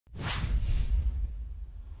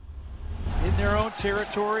their own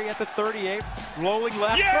territory at the 38. Rolling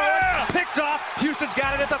left. Yeah! Throw it. Picked off. Houston's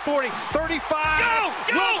got it at the 40.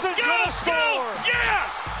 35. Wilson's gonna score. Yeah!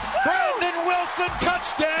 Brandon Wilson,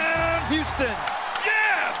 touchdown, Houston.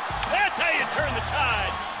 Yeah! That's how you turn the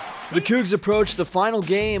tide. The Cougs approach the final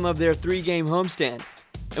game of their 3-game homestand,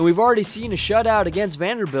 and we've already seen a shutout against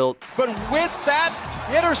Vanderbilt. But with that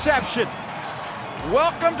interception,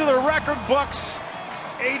 welcome to the record books,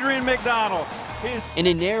 Adrian McDonald. In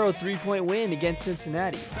a narrow 3-point win against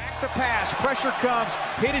Cincinnati. Back to pass, pressure comes,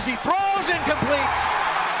 hit as he throws, incomplete.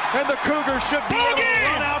 And the Cougars should be able to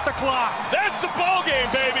run out the clock. That's the ball game,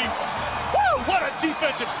 baby. Woo! What a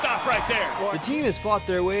defensive stop right there. The team has fought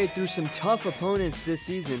their way through some tough opponents this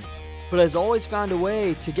season, but has always found a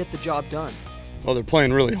way to get the job done. Well, they're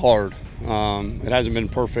playing really hard. It hasn't been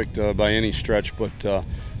perfect by any stretch, but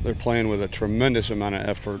they're playing with a tremendous amount of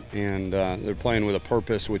effort, and they're playing with a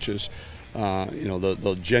purpose, which is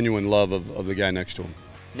the genuine love of the guy next to them.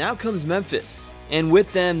 Now comes Memphis, and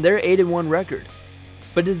with them, their 8-1 record.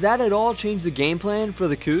 But does that at all change the game plan for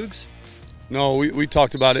the Cougs? No, we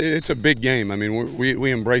talked about it. It's a big game. I mean,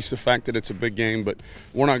 we embrace the fact that it's a big game, but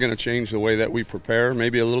we're not going to change the way that we prepare.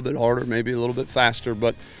 Maybe a little bit harder, maybe a little bit faster,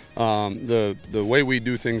 but the way we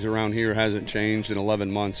do things around here hasn't changed in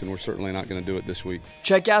 11 months, and we're certainly not going to do it this week.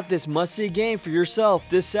 Check out this must-see game for yourself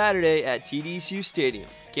this Saturday at TDSU Stadium.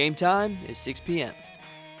 Game time is 6 p.m.